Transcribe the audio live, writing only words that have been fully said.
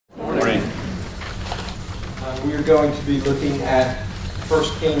we are going to be looking at 1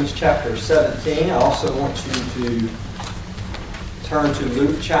 Kings chapter 17. I also want you to turn to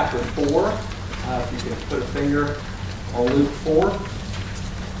Luke chapter 4. If you could put a finger on Luke 4.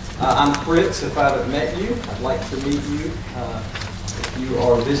 I'm Fritz. If I haven't met you, I'd like to meet you. If you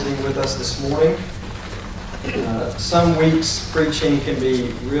are visiting with us this morning. Some weeks preaching can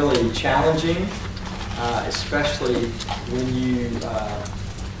be really challenging, especially when you...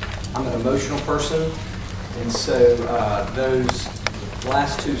 I'm an emotional person, and so those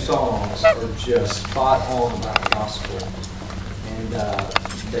last two songs are just spot on about the gospel. And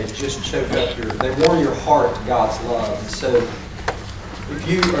they just choke up they warm your heart to God's love. And so if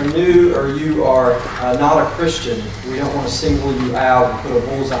you are new or you are not a Christian, we don't want to single you out and put a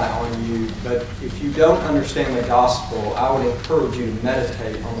bullseye on you. But if you don't understand the gospel, I would encourage you to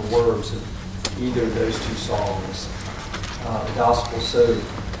meditate on the words of either of those two songs. The gospel so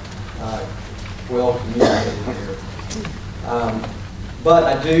well communicated here. But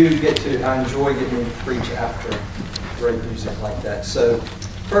I enjoy getting to preach after great music like that. So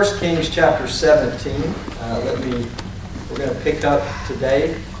 1 Kings chapter 17, we're going to pick up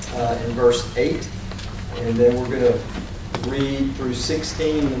today in verse 8, and then we're going to read through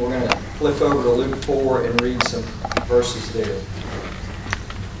 16, and then we're going to flip over to Luke 4 and read some verses there.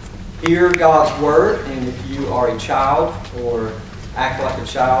 Hear God's word, and if you are a child or act like a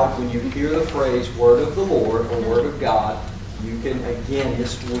child, when you hear the phrase word of the Lord or word of God, you can again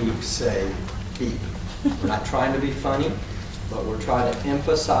this week say beep. We're not trying to be funny, but we're trying to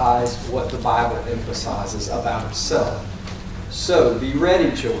emphasize what the Bible emphasizes about itself. So be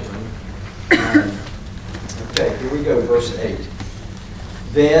ready, children. Okay, here we go, verse 8.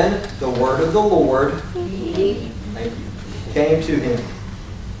 Then the word of the Lord thank you, came to him.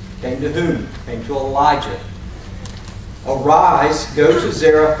 Came to whom? Came to Elijah. Arise, go to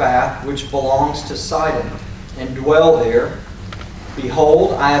Zarephath, which belongs to Sidon, and dwell there.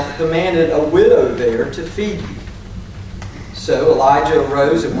 Behold, I have commanded a widow there to feed you. So Elijah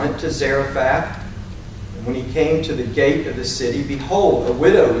arose and went to Zarephath. And when he came to the gate of the city, behold, a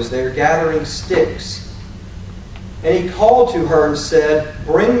widow was there gathering sticks. And he called to her and said,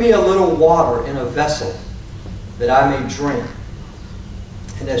 Bring me a little water in a vessel, that I may drink.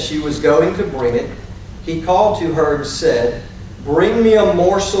 And as she was going to bring it, he called to her and said, Bring me a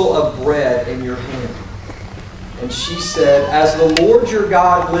morsel of bread in your hand. And she said, As the Lord your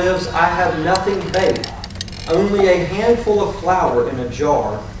God lives, I have nothing baked, only a handful of flour in a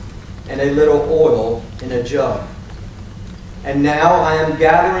jar, and a little oil in a jug. And now I am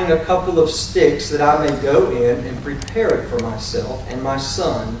gathering a couple of sticks that I may go in and prepare it for myself and my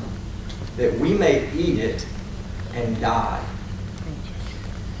son, that we may eat it and die.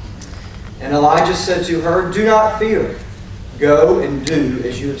 And Elijah said to her, Do not fear. Go and do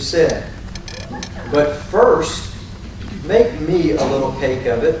as you have said. But first, make me a little cake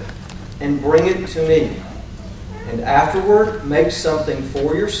of it and bring it to me. And afterward, make something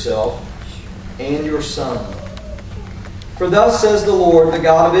for yourself and your son. For thus says the Lord, the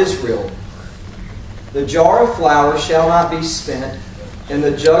God of Israel, The jar of flour shall not be spent, and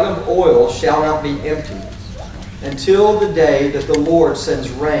the jug of oil shall not be empty, until the day that the Lord sends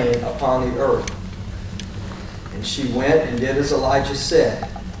rain upon the earth. And she went and did as Elijah said.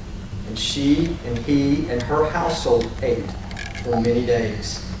 And she and he and her household ate for many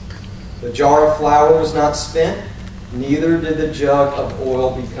days. The jar of flour was not spent, neither did the jug of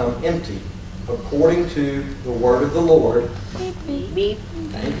oil become empty, according to the word of the Lord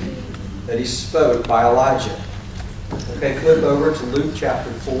that he spoke by Elijah. Okay, flip over to Luke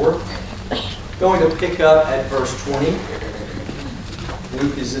chapter 4. Going to pick up at verse 20.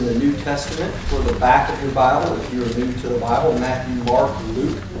 Luke is in the New Testament. For the back of your Bible, if you are new to the Bible, Matthew, Mark,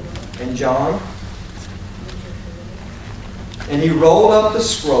 Luke, and John. And he rolled up the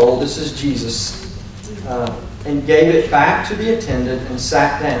scroll, this is Jesus, and gave it back to the attendant and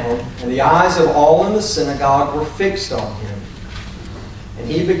sat down. And the eyes of all in the synagogue were fixed on him. And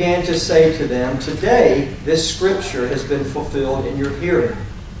he began to say to them, Today this scripture has been fulfilled in your hearing.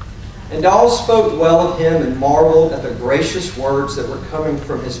 And all spoke well of him and marveled at the gracious words that were coming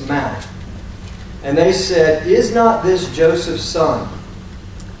from his mouth. And they said, Is not this Joseph's son?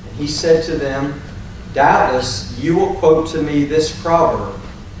 And he said to them, Doubtless you will quote to me this proverb,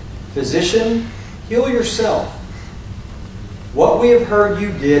 Physician, heal yourself. What we have heard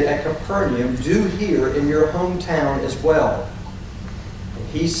you did at Capernaum, do here in your hometown as well. And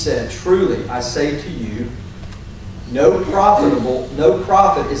he said, Truly I say to you, no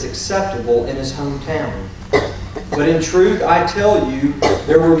prophet is acceptable in his hometown. But in truth, I tell you,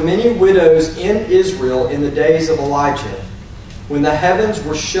 there were many widows in Israel in the days of Elijah, when the heavens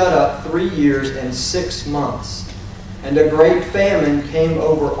were shut up 3 years and 6 months, and a great famine came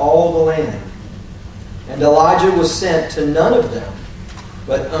over all the land. And Elijah was sent to none of them,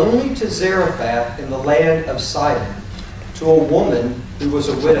 but only to Zarephath in the land of Sidon, to a woman who was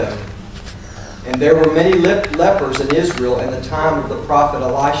a widow. And there were many lepers in Israel in the time of the prophet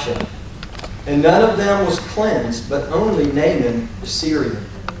Elisha, and none of them was cleansed, but only Naaman the Syrian.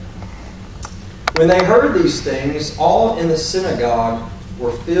 When they heard these things, all in the synagogue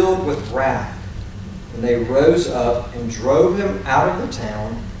were filled with wrath, and they rose up and drove him out of the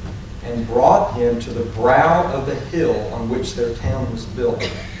town and brought him to the brow of the hill on which their town was built,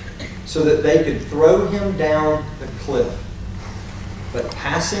 so that they could throw him down the cliff. But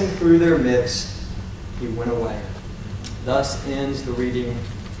passing through their midst, he went away. Thus ends the reading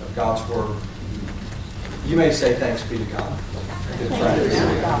of God's Word. You may say thanks be to God. Good practice.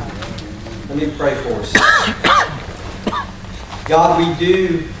 Let me pray for us. God, we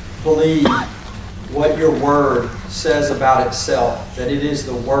do believe what your Word says about itself, that it is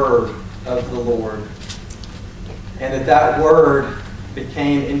the Word of the Lord, and that that Word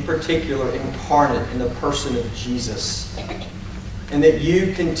became in particular incarnate in the person of Jesus, and that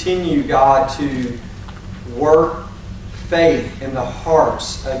you continue, God, to work faith in the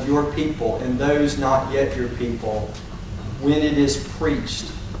hearts of your people and those not yet your people when it is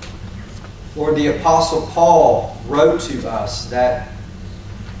preached. Lord, the Apostle Paul wrote to us that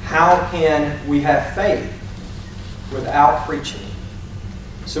how can we have faith without preaching?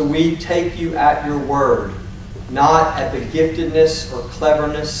 So we take you at your word, not at the giftedness or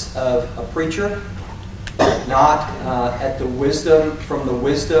cleverness of a preacher, not at the wisdom from the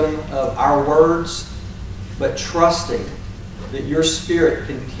wisdom of our words, but trusting that your Spirit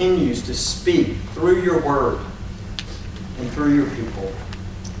continues to speak through your word and through your people.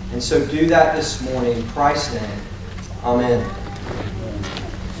 And so do that this morning in Christ's name. Amen.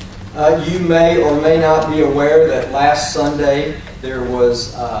 You may or may not be aware that last Sunday there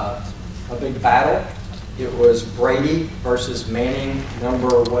was a big battle. It was Brady versus Manning,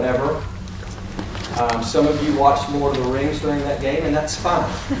 number whatever. Some of you watched Lord of the Rings during that game, and that's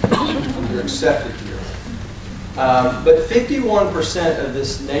fine. You're accepted here. But 51% of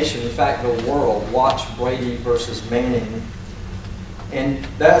this nation, in fact the world, watched Brady versus Manning. And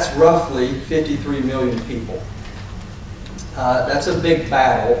that's roughly 53 million people. That's a big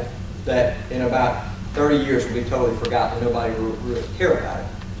battle that in about 30 years will be totally forgotten. Nobody will really care about it.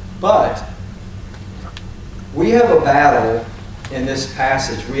 But we have a battle in this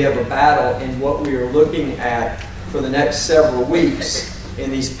passage. We have a battle in what we are looking at for the next several weeks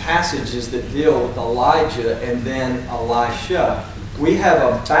in these passages that deal with Elijah and then Elisha. We have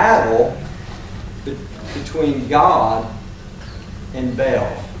a battle between God and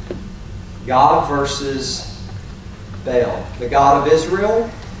Baal. God versus Baal. The God of Israel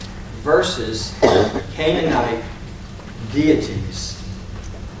versus Canaanite deities.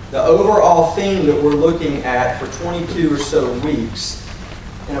 The overall theme that we're looking at for 22 or so weeks,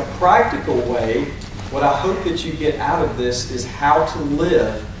 in a practical way, what I hope that you get out of this is how to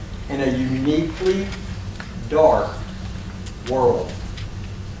live in a uniquely dark world.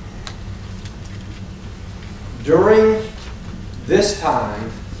 During this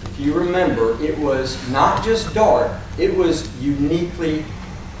time, if you remember, it was not just dark, it was uniquely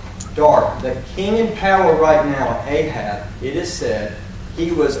dark. The king in power right now, Ahab, it is said,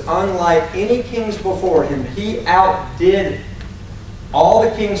 he was unlike any kings before him. He outdid all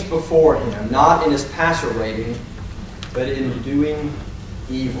the kings before him, not in his passer rating, but in doing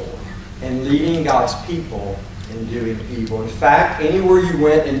evil and leading God's people in doing evil. In fact, anywhere you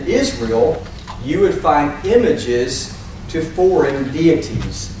went in Israel, you would find images to foreign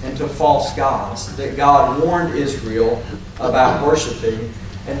deities and to false gods that God warned Israel about worshiping.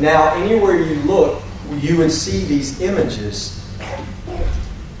 And now anywhere you look, you would see these images.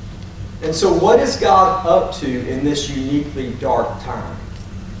 And so what is God up to in this uniquely dark time?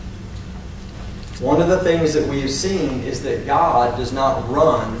 One of the things that we have seen is that God does not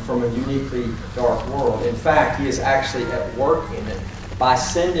run from a uniquely dark world. In fact, He is actually at work in it by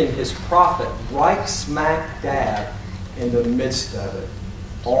sending His prophet right smack dab in the midst of it,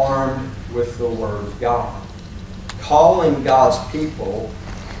 armed with the Word of God, calling God's people,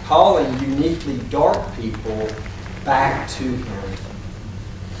 calling uniquely dark people back to Him.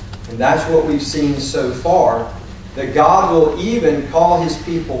 And that's what we've seen so far, that God will even call His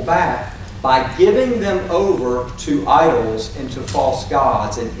people back by giving them over to idols and to false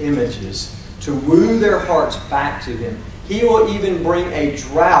gods and images to woo their hearts back to Him. He will even bring a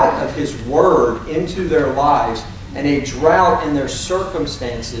drought of His Word into their lives and a drought in their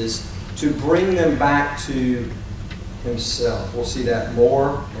circumstances to bring them back to himself. We'll see that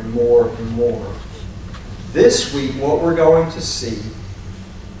more and more and more. This week, what we're going to see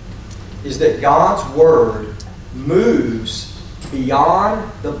is that God's Word moves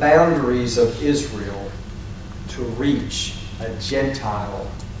beyond the boundaries of Israel to reach a Gentile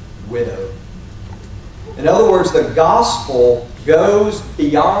widow. In other words, the gospel goes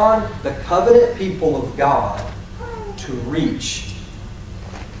beyond the covenant people of God to reach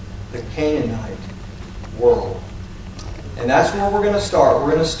the Canaanite world. And that's where we're going to start.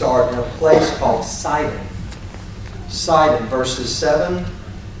 We're going to start in a place called Sidon. Sidon, verses 7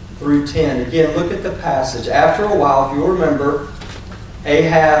 through 10. Again, look at the passage. After a while, if you'll remember,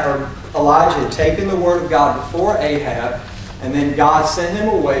 Elijah had taken the word of God before Ahab, and then God sent him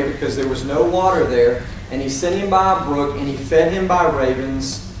away because there was no water there, and he sent him by a brook, and he fed him by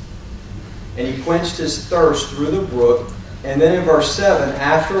ravens, and he quenched his thirst through the brook. And then in verse 7,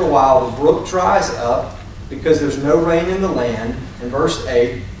 after a while the brook dries up because there's no rain in the land. In verse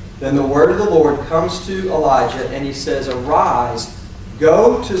 8, then the word of the Lord comes to Elijah, and he says, "Arise,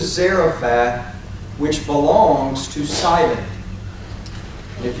 go to Zarephath, which belongs to Sidon."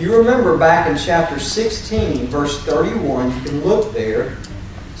 And if you remember back in chapter 16, verse 31, you can look there.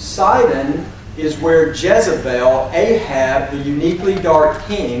 Sidon is where Jezebel, Ahab, the uniquely dark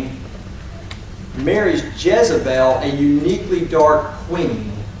king, marries Jezebel, a uniquely dark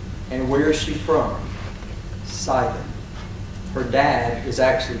queen. And where is she from? Sidon. Her dad is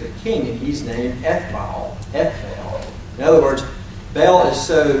actually the king, and he's named Ethbaal. In other words, Baal is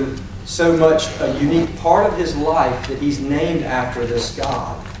so much a unique part of his life that he's named after this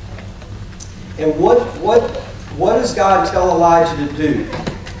god. And what does God tell Elijah to do?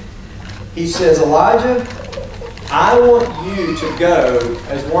 He says, "Elijah, I want you to go,"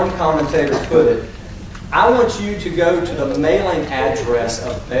 as one commentator put it, "I want you to go to the mailing address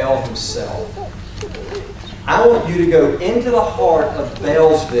of Baal himself. I want you to go into the heart of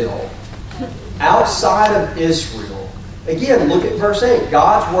Baalsville, outside of Israel." Again, look at verse 8.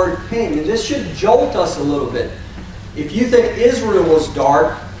 God's word came. And this should jolt us a little bit. If you think Israel was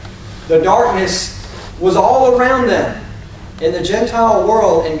dark, the darkness was all around them in the Gentile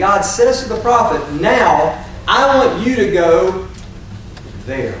world. And God says to the prophet, "Now, I want you to go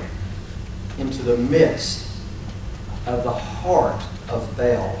there, into the midst of the heart of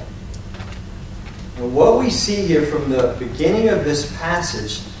Baal." And what we see here from the beginning of this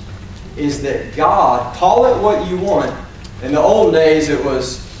passage is that God, call it what you want. In the old days it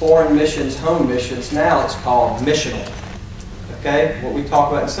was foreign missions, home missions. Now it's called missional. Okay? What we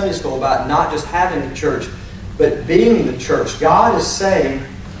talk about in Sunday school about not just having a church, but being the church. God is saying,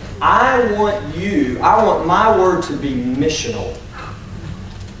 I want my word to be missional.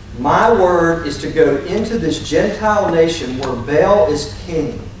 My word is to go into this Gentile nation where Baal is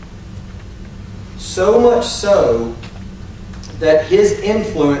king. So much so that his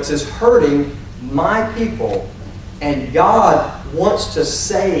influence is hurting my people. And God wants to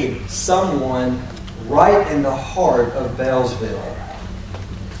save someone right in the heart of Baalsville.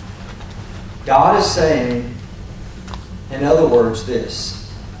 God is saying, in other words, this: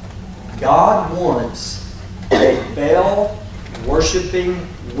 God wants a Baal-worshipping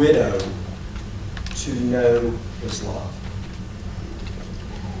widow to know His love.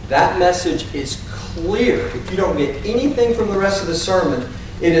 That message is clear. If you don't get anything from the rest of the sermon,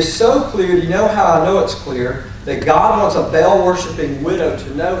 it is so clear. You know how I know it's clear? That God wants a Baal-worshipping widow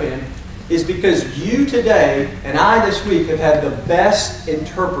to know Him is because you today and I this week have had the best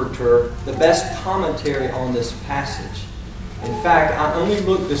interpreter, the best commentary on this passage. In fact, I only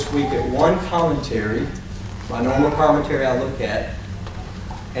looked this week at one commentary, my normal commentary I look at,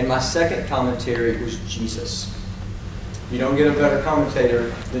 and my second commentary was Jesus. You don't get a better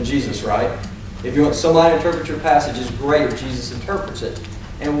commentator than Jesus, right? If you want somebody to interpret your passage, it's great if Jesus interprets it.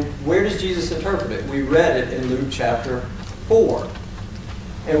 And where does Jesus interpret it? We read it in Luke chapter 4.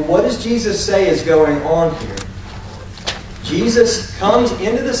 And what does Jesus say is going on here? Jesus comes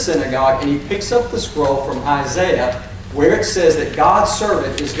into the synagogue and he picks up the scroll from Isaiah where it says that God's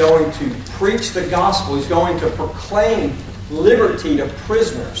servant is going to preach the gospel. He's going to proclaim liberty to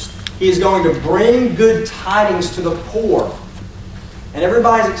prisoners. He is going to bring good tidings to the poor. And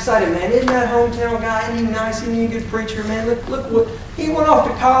everybody's excited. Man, isn't that hometown guy? Isn't he nice? Isn't he a good preacher? Man, look what he went off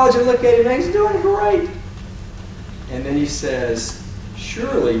to college and look at him. He's doing great. And then he says,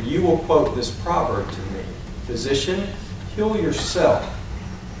 surely you will quote this proverb to me. Physician, heal yourself.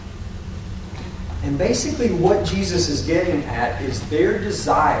 And basically what Jesus is getting at is their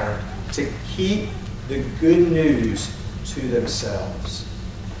desire to keep the good news to themselves.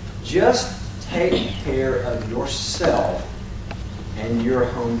 Just take care of yourself and your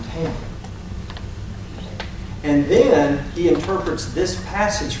hometown. And then he interprets this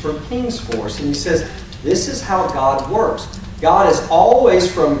passage from Kings for us. And he says, this is how God works. God is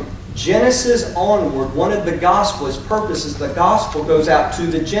always, from Genesis onward, one of the gospel, his purpose is the gospel goes out to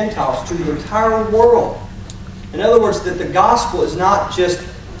the Gentiles, to the entire world. In other words, that the gospel is not just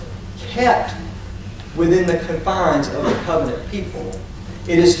kept within the confines of the covenant people.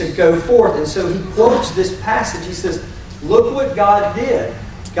 It is to go forth. And so he quotes this passage. He says, look what God did.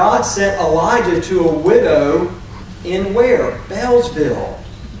 God sent Elijah to a widow in where? Bellsville.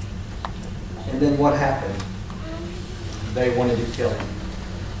 And then what happened? They wanted to kill him.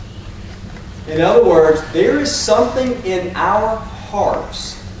 In other words, there is something in our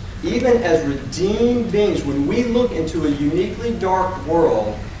hearts, even as redeemed beings, when we look into a uniquely dark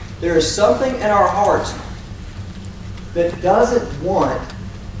world, there is something in our hearts that doesn't want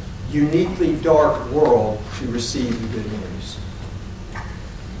uniquely dark world to receive the good news.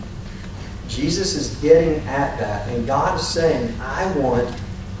 Jesus is getting at that, and God is saying, I want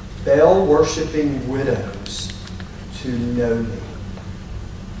Baal-worshipping widows to know me.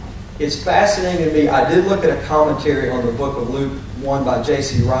 It's fascinating to me. I did look at a commentary on the book of Luke 1 by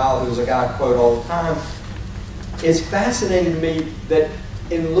J.C. Ryle, who's a guy I quote all the time. It's fascinating to me that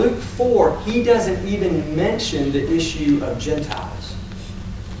in Luke 4, he doesn't even mention the issue of Gentiles,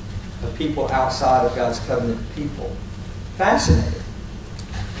 of people outside of God's covenant people. Fascinating.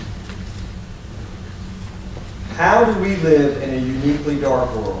 How do we live in a uniquely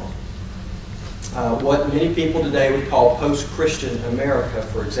dark world? What many people today would call post-Christian America,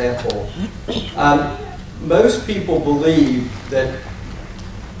 for example. Most people believe that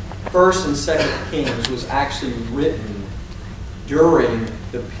 1st and 2nd Kings was actually written during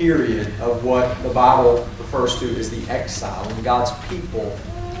the period of what the Bible refers to as the exile, when God's people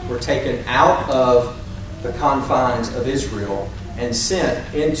were taken out of the confines of Israel and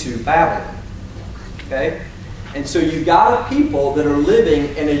sent into Babylon. Okay? And so you've got a people that are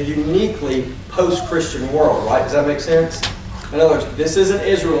living in a uniquely post-Christian world, right? Does that make sense? In other words, this isn't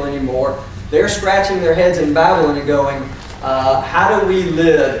Israel anymore. They're scratching their heads in Babylon and going, how do we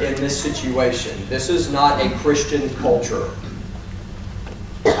live in this situation? This is not a Christian culture.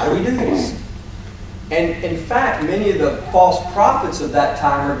 How do we do this? And in fact, many of the false prophets of that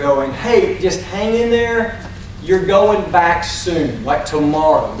time are going, hey, just hang in there. You're going back soon, like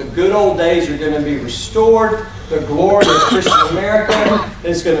tomorrow. The good old days are going to be restored. The glory of Christian America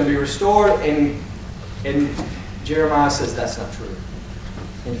is going to be restored. And Jeremiah says that's not true.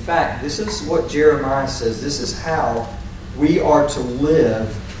 In fact, this is what Jeremiah says. This is how we are to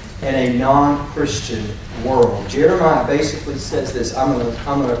live in a non-Christian world. Jeremiah basically says this. I'm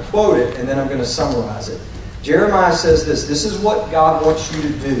going to quote it, and then I'm going to summarize it. Jeremiah says this. This is what God wants you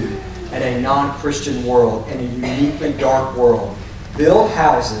to do in a non-Christian world, in a uniquely dark world. Build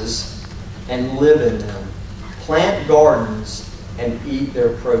houses and live in them. Plant gardens and eat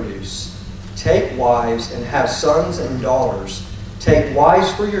their produce. Take wives and have sons and daughters. Take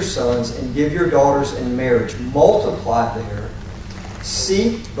wives for your sons and give your daughters in marriage. Multiply there.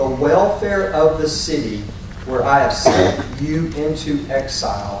 Seek the welfare of the city where I have sent you into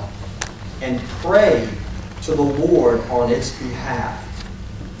exile, and pray to the Lord on its behalf.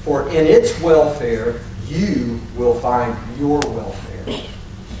 For in its welfare, you will find your welfare.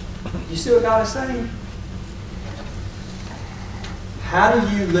 You see what God is saying? How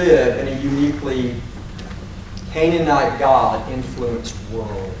do you live in a uniquely Canaanite God-influenced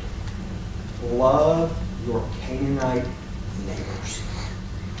world? Love your Canaanite neighbors.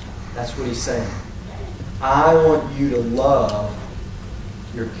 That's what he's saying. I want you to love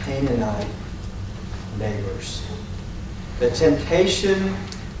your Canaanite neighbors. The temptation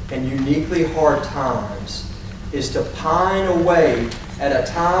in uniquely hard times is to pine away at a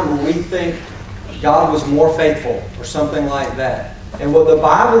time when we think God was more faithful or something like that. And what the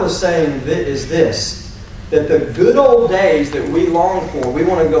Bible is saying is this, that the good old days that we long for, we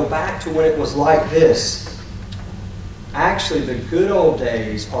want to go back to when it was like this. Actually, the good old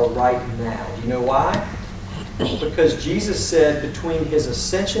days are right now. Do you know why? Because Jesus said between His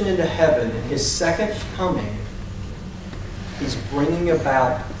ascension into heaven and His second coming, He's bringing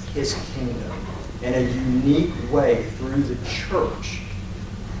about His kingdom in a unique way through the church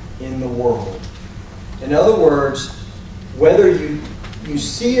in the world. In other words, whether you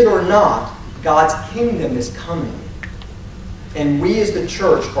see it or not, God's kingdom is coming. And we as the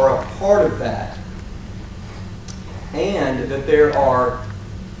church are a part of that. And that there are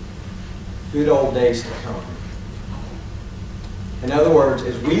good old days to come. In other words,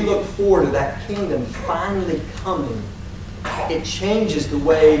 as we look forward to that kingdom finally coming, it changes the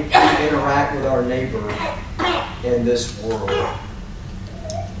way we interact with our neighbor in this world.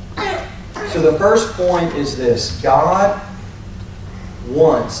 So the first point is this. God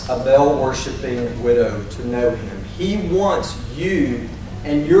wants a Baal-worshiping widow to know Him. He wants you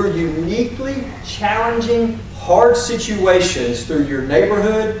and your uniquely challenging, hard situations through your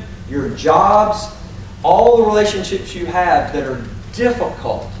neighborhood, your jobs, all the relationships you have that are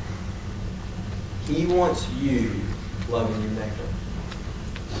difficult. He wants you loving your neighbor.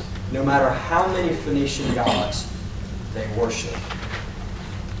 No matter how many Phoenician gods they worship.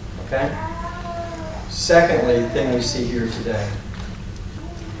 Okay? Secondly, the thing we see here today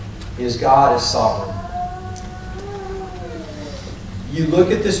is God is sovereign. You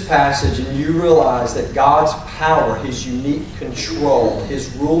look at this passage and you realize that God's power, His unique control,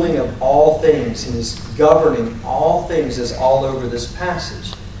 His ruling of all things, and His governing all things is all over this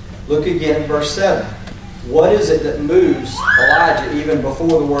passage. Look again in verse 7. What is it that moves Elijah even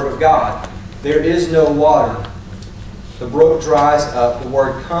before the Word of God? There is no water. The brook dries up. The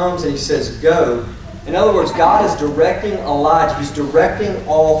word comes and He says, go. In other words, God is directing Elijah. He's directing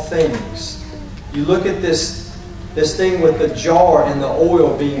all things. You look at this thing with the jar and the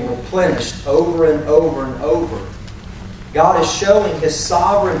oil being replenished over and over and over. God is showing His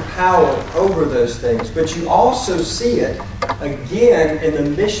sovereign power over those things. But you also see it again in the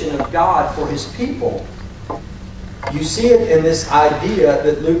mission of God for His people. You see it in this idea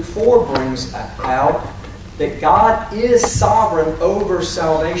that Luke 4 brings out, that God is sovereign over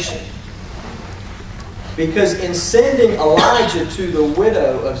salvation. Because in sending Elijah to the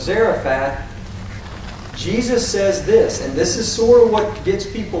widow of Zarephath, Jesus says this, and this is sort of what gets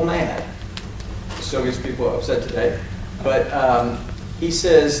people mad. It still gets people upset today. But He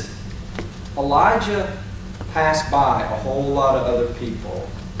says, Elijah passed by a whole lot of other people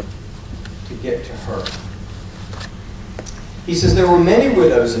to get to her. He says there were many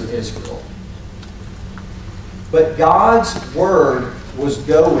widows in Israel, but God's word was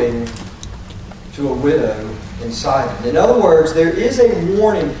going to a widow in Sidon. In other words, there is a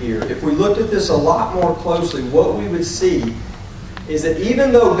warning here. If we looked at this a lot more closely, what we would see is that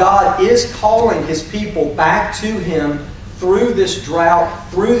even though God is calling His people back to Him through this drought,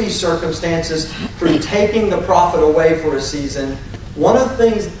 through these circumstances, through taking the prophet away for a season, one of the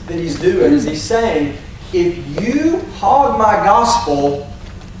things that He's doing is He's saying, if you hog my gospel,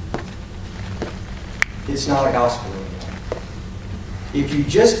 it's not a gospel anymore. If you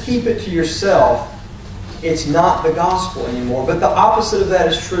just keep it to yourself, it's not the gospel anymore. But the opposite of that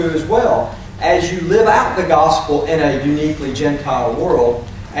is true as well. As you live out the gospel in a uniquely Gentile world,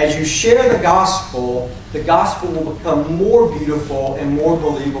 as you share the gospel will become more beautiful and more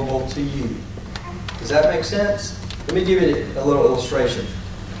believable to you. Does that make sense? Let me give you a little illustration.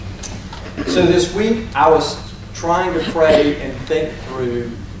 So this week I was trying to pray and think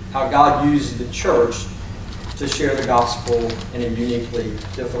through how God uses the church to share the gospel in a uniquely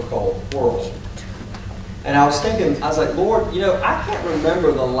difficult world. And I was thinking, I was like, Lord, I can't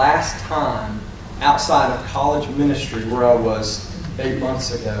remember the last time outside of college ministry where I was 8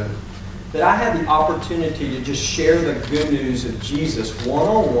 months ago that I had the opportunity to just share the good news of Jesus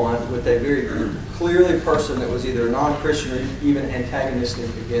one-on-one with a very clearly person that was either non-Christian or even antagonistic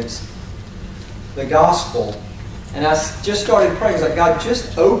against the gospel. And I just started praying. It's like, God,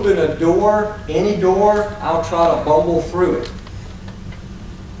 just open a door, any door, I'll try to bumble through it.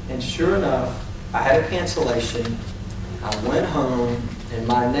 And sure enough, I had a cancellation. I went home, and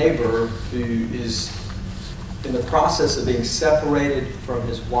my neighbor, who is in the process of being separated from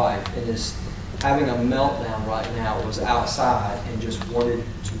his wife and is having a meltdown right now, was outside and just wanted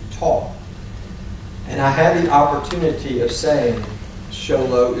to talk. And I had the opportunity of saying,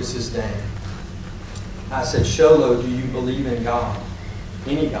 Sholo is his name. I said, Sholo, do you believe in God?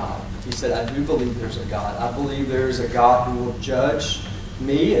 Any God? He said, I do believe there's a God. I believe there is a God who will judge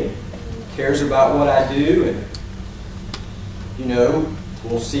me and cares about what I do, and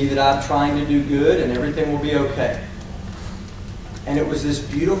we'll see that I'm trying to do good and everything will be okay. And it was this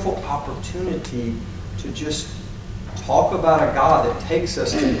beautiful opportunity to just talk about a God that takes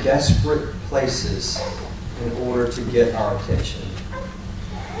us to desperate places in order to get our attention.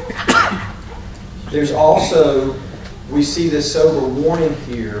 There's also, we see this sober warning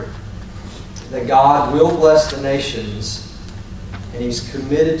here that God will bless the nations, and He's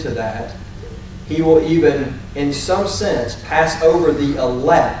committed to that. He will even, in some sense, pass over the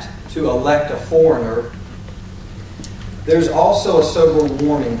elect to elect a foreigner. There's also a sober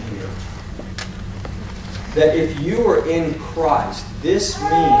warning here that if you are in Christ, this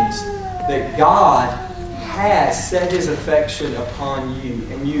means that God has set His affection upon you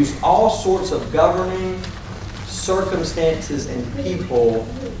and used all sorts of governing circumstances and people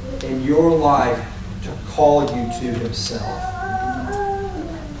in your life to call you to Himself.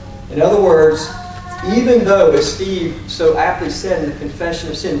 In other words, even though, as Steve so aptly said in the confession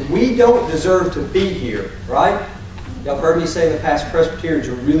of sin, we don't deserve to be here, right? Y'all heard me say in the past, Presbyterians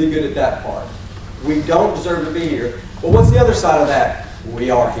are really good at that part. We don't deserve to be here. But what's the other side of that?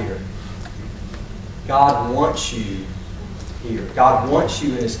 We are here. God wants you here. God wants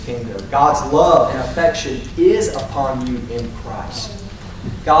you in His kingdom. God's love and affection is upon you in Christ.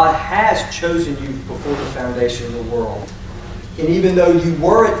 God has chosen you before the foundation of the world. And even though you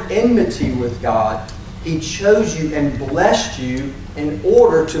were at enmity with God, He chose you and blessed you in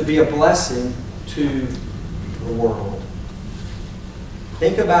order to be a blessing to the world.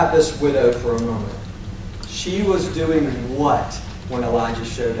 Think about this widow for a moment. She was doing what when Elijah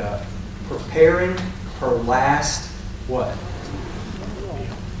showed up? Preparing her last what?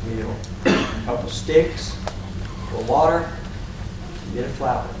 Meal. A couple sticks, a little water, a bit of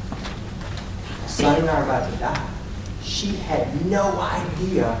flour. My son and I are about to die. She had no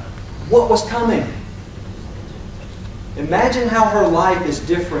idea what was coming. Imagine how her life is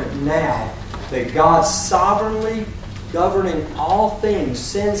different now that God sovereignly governing all things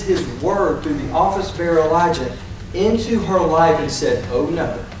sends His word through the office bearer Elijah into her life and said, oh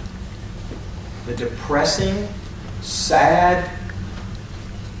no, the depressing, sad,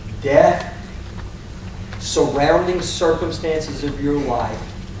 death, surrounding circumstances of your life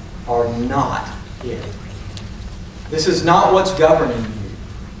are not it. This is not what's governing you.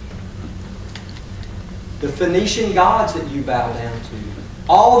 The Phoenician gods that you bow down to,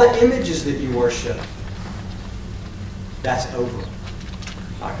 all the images that you worship, that's over.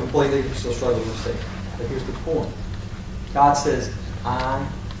 Not completely, still struggling with it. But here's the point. God says, I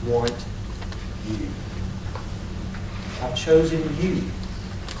want you. I've chosen you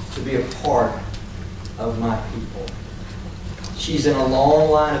to be a part of my people. She's in a long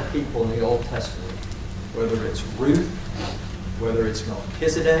line of people in the Old Testament. Whether it's Ruth, whether it's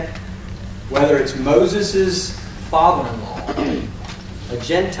Melchizedek, whether it's Moses' father-in-law, a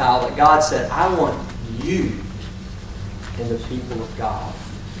Gentile that God said, I want you in the people of God.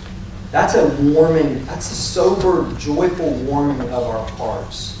 That's a warming, that's a sober, joyful warming of our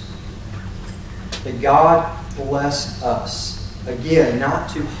hearts. That God bless us. Again, not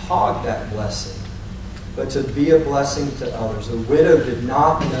to hog that blessing, but to be a blessing to others. The widow did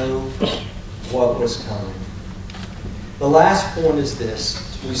not know what was coming. The last point is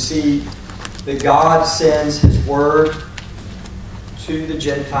this. We see that God sends His word to the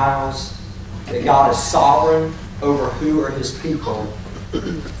Gentiles, that God is sovereign over who are His people,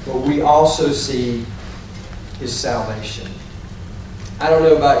 but we also see His salvation. I don't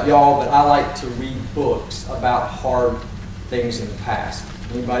know about y'all, but I like to read books about hard things in the past.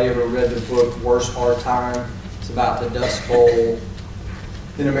 Anybody ever read the book Worst Hard Time? It's about the Dust Bowl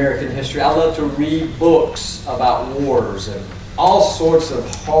in American history. I love to read books about wars and all sorts of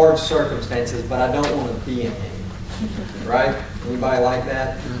hard circumstances, but I don't want to be in any. Right? Anybody like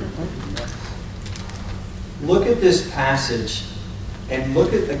that? Look at this passage and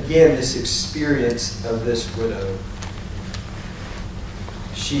look at, again, this experience of this widow.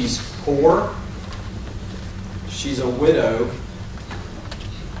 She's poor. She's a widow.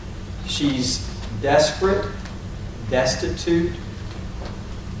 She's desperate, destitute,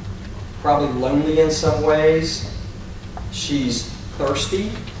 probably lonely in some ways. She's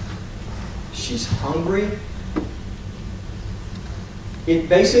thirsty. She's hungry. It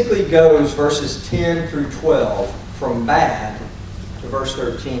basically goes verses 10 through 12 from bad to verse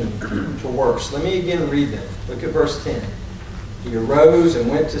 13 to worse. Let me again read them. Look at verse 10. He arose and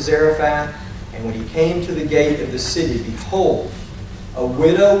went to Zarephath, and when he came to the gate of the city, behold, a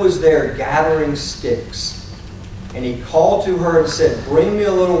widow was there gathering sticks. And he called to her and said, bring me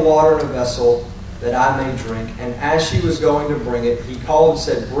a little water in a vessel that I may drink. And as she was going to bring it, he called and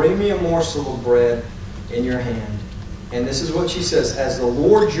said, bring me a morsel of bread in your hand. And this is what she says, as the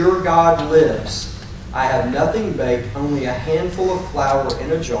Lord your God lives, I have nothing baked, only a handful of flour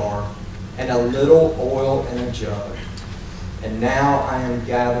in a jar and a little oil in a jug. And now I am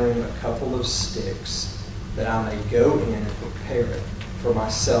gathering a couple of sticks that I may go in and prepare it for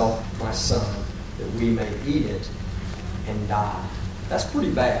myself, my son, that we may eat it and die. That's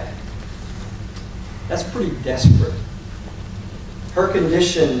pretty bad. That's pretty desperate. Her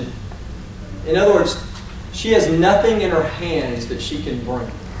condition, in other words, she has nothing in her hands that she can bring,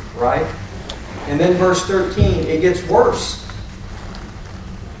 right? And then verse 13, it gets worse.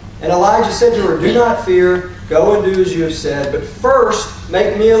 And Elijah said to her, do not fear, go and do as you have said, but first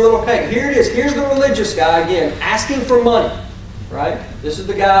make me a little cake. Here it is. Here's the religious guy again, asking for money, right? This is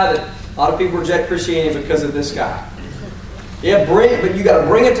the guy that a lot of people reject Christianity because of this guy. Yeah, but you got to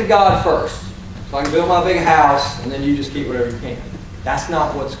bring it to God first. So I can build my big house, and then you just keep whatever you can. That's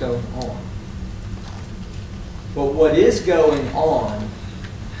not what's going on. But what is going on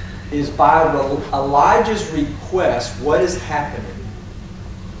is by Elijah's request, what is happening?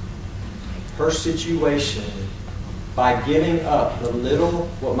 Her situation, by giving up the little,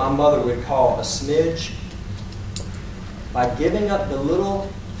 what my mother would call a smidge, by giving up the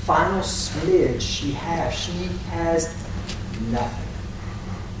little final smidge she has nothing.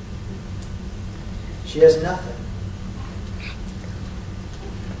 She has nothing.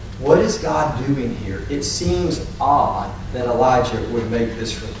 What is God doing here? It seems odd that Elijah would make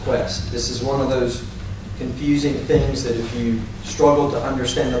this request. This is one of those confusing things that if you struggle to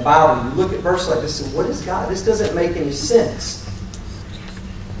understand the Bible, you look at verses like this and say, what is God? This doesn't make any sense.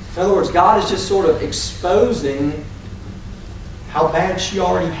 In other words, God is just sort of exposing how bad she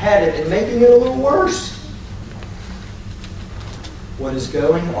already had it and making it a little worse. What is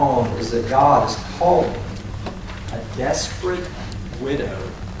going on is that God is calling a desperate widow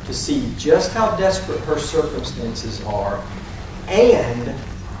to see just how desperate her circumstances are and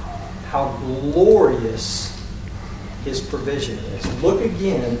how glorious His provision is. Look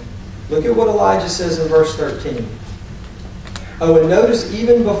again. Look at what Elijah says in verse 13. Oh, and notice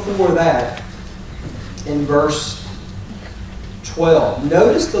even before that, in verse 12,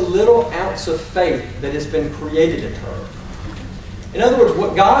 notice the little ounce of faith that has been created in her. In other words,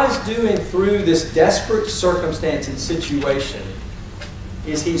 what God is doing through this desperate circumstance and situation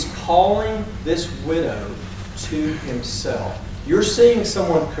is He's calling this widow to Himself. You're seeing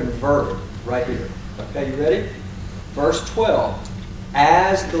someone converted right here. Okay, you ready? Verse 12.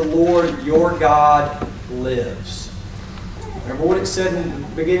 As the Lord your God lives. Remember what it said in the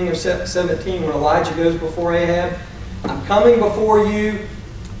beginning of 17 when Elijah goes before Ahab? I'm coming before you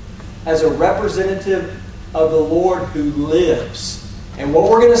as a representative of the Lord who lives. And what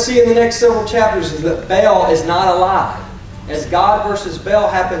we're going to see in the next several chapters is that Baal is not alive. As God versus Baal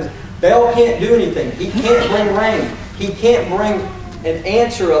happens, Baal can't do anything. He can't bring rain. He can't bring an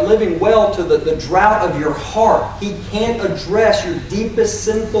answer, a living well to the drought of your heart. He can't address your deepest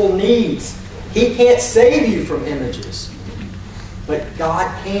sinful needs. He can't save you from images. But God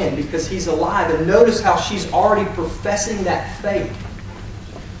can because He's alive. And notice how she's already professing that faith.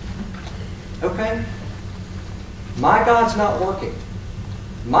 Okay? My God's not working.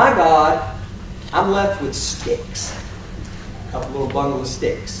 My God, I'm left with sticks. A couple little bundles of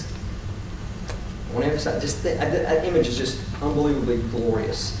sticks. I want to emphasize, that image is just unbelievably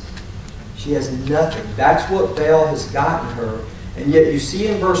glorious. She has nothing. That's what Baal has gotten her. And yet you see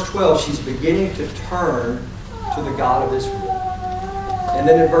in verse 12, she's beginning to turn to the God of Israel. And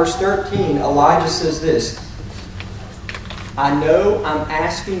then in verse 13, Elijah says this, I know I'm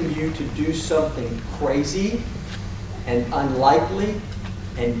asking you to do something crazy and unlikely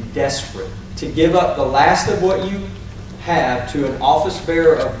and desperate. To give up the last of what you have to an office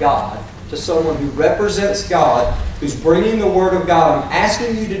bearer of God, to someone who represents God, who's bringing the Word of God. I'm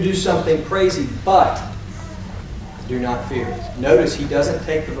asking you to do something crazy, but do not fear. Notice He doesn't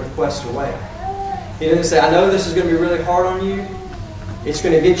take the request away. He doesn't say, I know this is going to be really hard on you. It's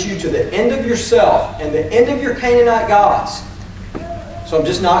going to get you to the end of yourself and the end of your Canaanite gods. So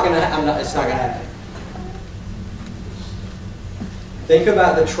it's not going to happen. Think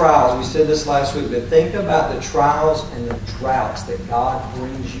about the trials. We said this last week, but think about the trials and the droughts that God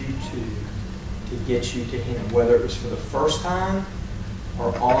brings you to get you to Him, whether it was for the first time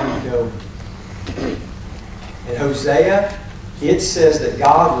or ongoing. In Hosea, it says that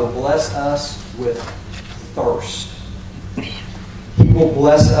God will bless us with thirst. He will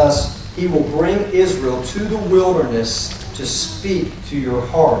bless us. He will bring Israel to the wilderness to speak to your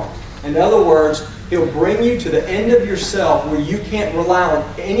heart. In other words, He'll bring you to the end of yourself where you can't rely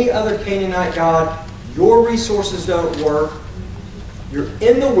on any other Canaanite god. Your resources don't work. You're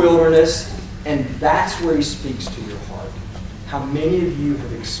in the wilderness, and that's where He speaks to your heart. How many of you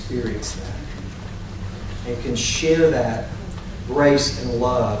have experienced that and can share that grace and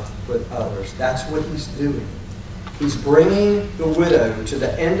love with others? That's what He's doing. He's bringing the widow to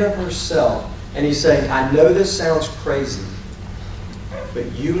the end of herself, and He's saying, I know this sounds crazy, but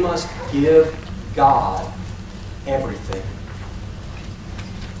you must give God everything.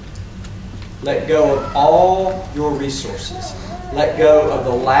 Let go of all your resources. Let go of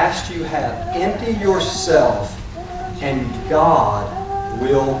the last you have. Empty yourself, and God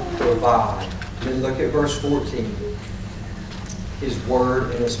will provide. Then look at verse 14. His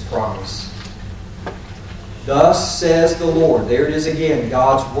word and His promise. Thus says the Lord. There it is again,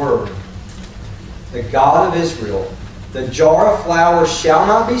 God's word. The God of Israel. The jar of flour shall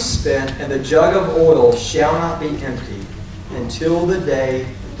not be spent, and the jug of oil shall not be empty, until the day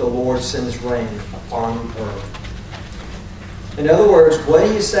the Lord sends rain upon the earth. In other words, what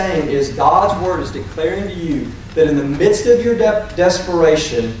he is saying is God's word is declaring to you that in the midst of your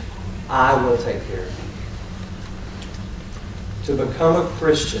desperation, I will take care of you. To become a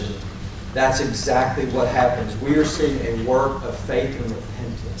Christian, that's exactly what happens. We are seeing a work of faith and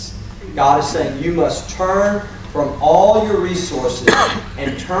repentance. God is saying you must turn from all your resources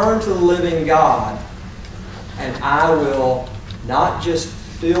and turn to the living God, and I will not just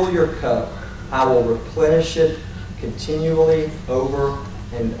fill your cup, I will replenish it continually over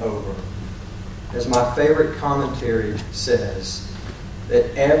and over. As my favorite commentary says,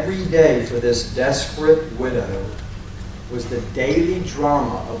 that every day for this desperate widow was the daily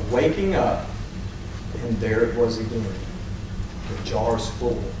drama of waking up, and there it was again. The jar's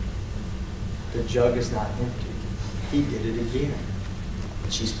full. The jug is not empty. He did it again.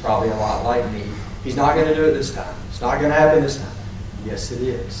 She's probably a lot like me. He's not going to do it this time. It's not going to happen this time. Yes, it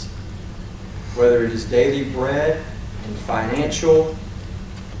is. Whether it is daily bread and financial,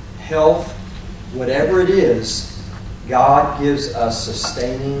 health, whatever it is, God gives us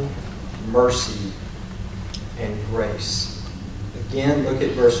sustaining mercy and grace. Again, look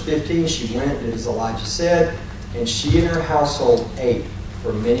at verse 15. She went, as Elijah said, and she and her household ate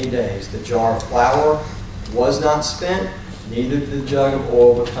for many days. The jar of flour was not spent, neither did the jug of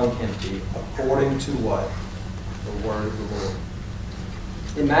oil become empty, according to what? The word of the Lord.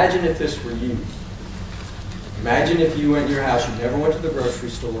 Imagine if this were you. Imagine if you went in your house, you never went to the grocery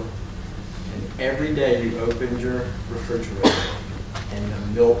store, and every day you opened your refrigerator and the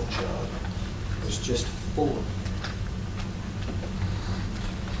milk jug was just full.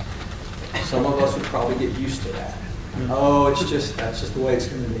 Some of us would probably get used to that. Oh, that's just the way it's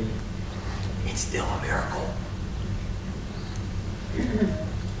going to be. It's still a miracle.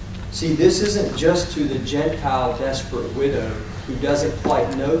 See, this isn't just to the Gentile desperate widow who doesn't quite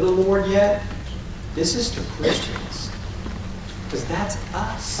know the Lord yet. This is to Christians. Because that's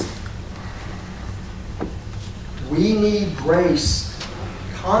us. We need grace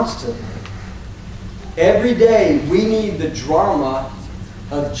constantly. Every day we need the drama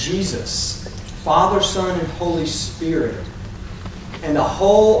of Jesus, Father, Son, and Holy Spirit, and the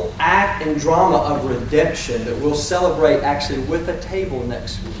whole act and drama of redemption that we'll celebrate actually with a table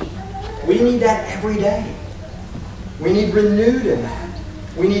next week. We need that every day. We need renewed in that.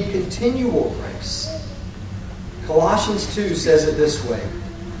 We need continual grace. Colossians 2 says it this way: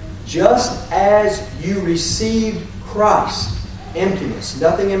 just as you received Christ, emptiness,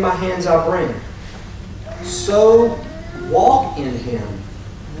 nothing in my hands I bring, so walk in Him,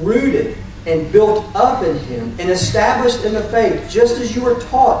 rooted and built up in Him, and established in the faith, just as you were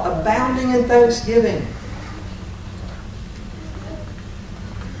taught, abounding in thanksgiving.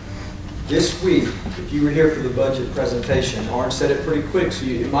 This week, if you were here for the budget presentation, Orange said it pretty quick, so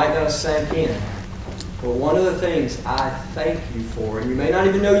it might not have sank in. But one of the things I thank you for, and you may not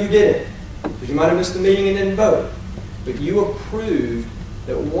even know you did it, because you might have missed the meeting and didn't vote, but you approved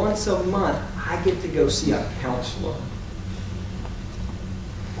that once a month I get to go see a counselor.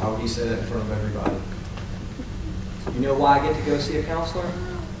 Why would he say that in front of everybody? You know why I get to go see a counselor?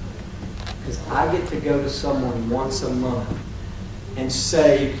 Because I get to go to someone once a month and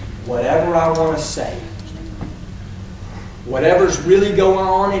say whatever I want to say. Whatever's really going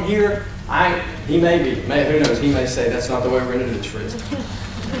on in here, who knows, he may say, that's not the way we're going to do this, Fritz.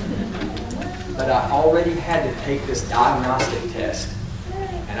 But I already had to take this diagnostic test,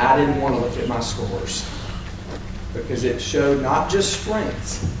 and I didn't want to look at my scores, because it showed not just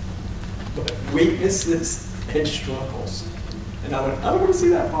strengths, but weaknesses and struggles. And I went, I don't want to see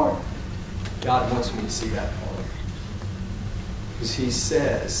that part. God wants me to see that part. Because He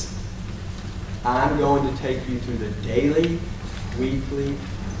says, I'm going to take you through the daily, weekly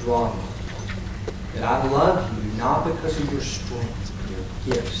drama. That I love you not because of your strength and your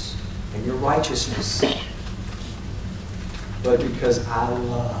gifts and your righteousness, but because I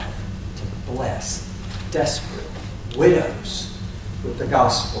love to bless desperate widows with the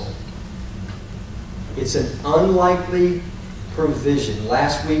gospel. It's an unlikely provision.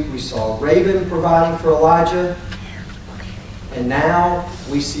 Last week we saw Raven providing for Elijah, and now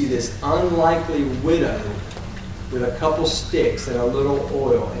we see this unlikely widow with a couple sticks and a little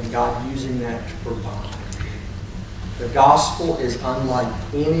oil, and God using that to provide. The gospel is unlike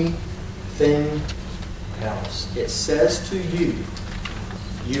anything else. It says to you,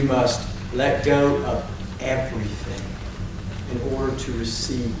 you must let go of everything in order to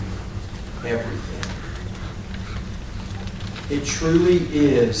receive everything. It truly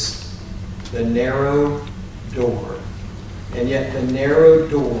is the narrow door, and yet the narrow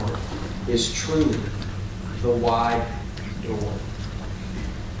door is truly the wide door.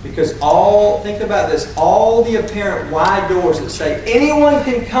 Because think about this, all the apparent wide doors that say anyone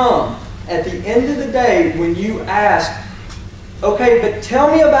can come, at the end of the day, when you ask, okay, but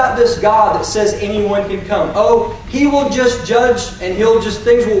tell me about this God that says anyone can come. Oh, He will just judge and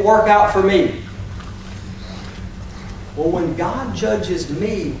things will work out for me. Well, when God judges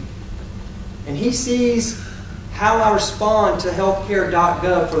me and He sees how I respond to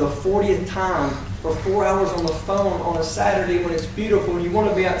healthcare.gov for the 40th time for 4 hours on the phone on a Saturday when it's beautiful and you want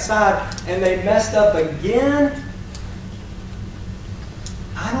to be outside and they messed up again,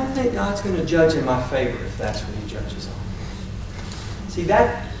 I don't think God's going to judge in my favor if that's what He judges on. See,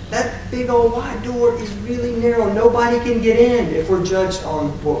 that big old wide door is really narrow. Nobody can get in if we're judged on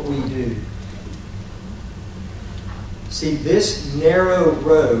what we do. See, this narrow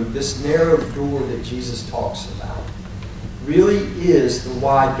road, this narrow door that Jesus talks about, really is the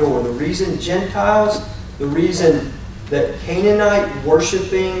wide door. The reason Gentiles, the reason that Canaanite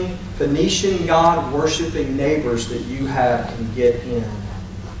worshiping, Phoenician God worshiping neighbors that you have can get in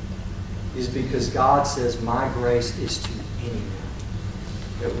is because God says, my grace is to anyone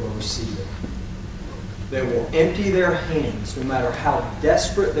that will receive it. They will empty their hands no matter how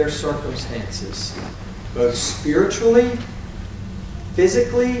desperate their circumstances, both spiritually,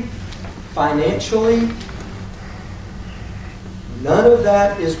 physically, financially. None of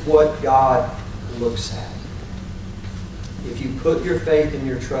that is what God looks at. If you put your faith and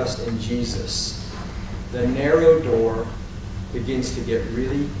your trust in Jesus, the narrow door begins to get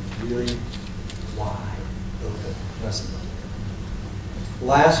really, really wide open, doesn't it?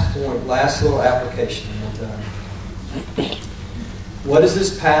 Last point, last little application, and we're done. What does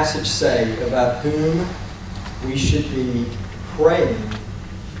this passage say about whom we should be praying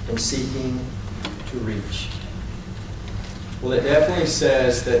and seeking to reach? Well, it definitely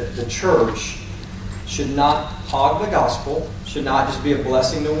says that the church should not hog the gospel, should not just be a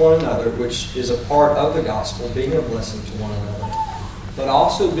blessing to one another, which is a part of the gospel, being a blessing to one another, but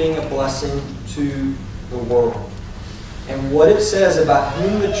also being a blessing to the world. And what it says about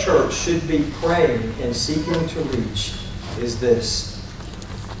whom the church should be praying and seeking to reach is this: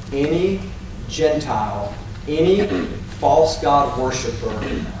 any Gentile, any false God worshiper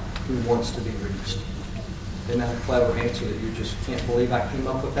who wants to be reached. Isn't that a clever answer that you just can't believe I came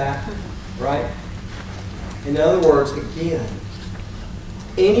up with that? Right? In other words, again,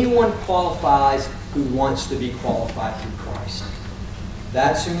 anyone qualifies who wants to be qualified through Christ.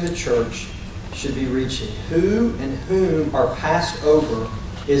 That's whom the church should be reaching. Who and whom are passed over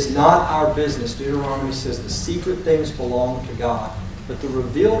is not our business. Deuteronomy says the secret things belong to God, but the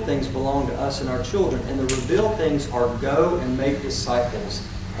revealed things belong to us and our children. And the revealed things are go and make disciples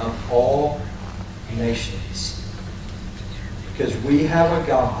of all nations. Because we have a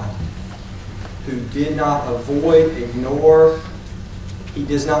God who did not avoid, ignore. He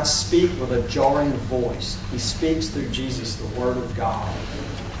does not speak with a jarring voice. He speaks through Jesus, the Word of God,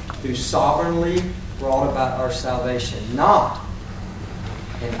 who sovereignly brought about our salvation, not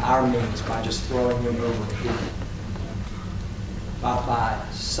in our means by just throwing Him over here, but by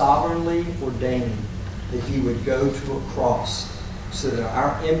sovereignly ordaining that He would go to a cross so that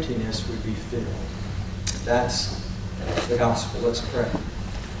our emptiness would be filled. That's the gospel. Let's pray.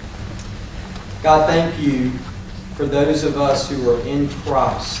 God, thank You for those of us who are in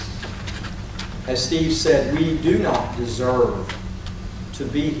Christ. As Steve said, we do not deserve to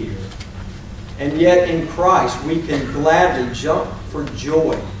be here. And yet in Christ we can gladly jump for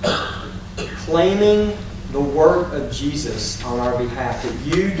joy, claiming the work of Jesus on our behalf.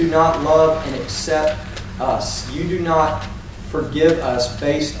 That You do not love and accept us. You do not forgive us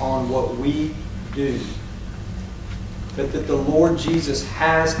based on what we do. But that the Lord Jesus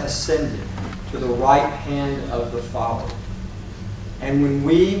has ascended to the right hand of the Father. And when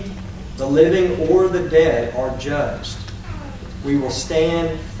we, the living or the dead, are judged, we will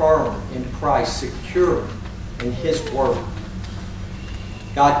stand firm in Christ, secure in His Word.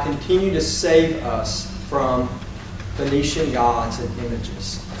 God, continue to save us from Phoenician gods and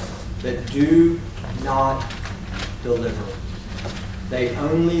images that do not deliver. They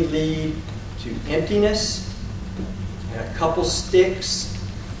only lead to emptiness and a couple sticks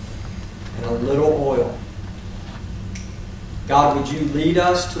and a little oil. God, would You lead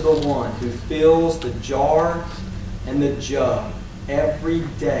us to the one who fills the jar and the jug every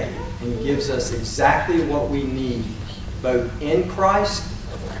day and gives us exactly what we need, both in Christ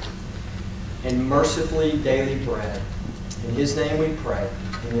and mercifully daily bread. In His name we pray.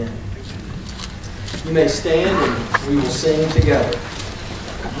 Amen. You may stand and we will sing together.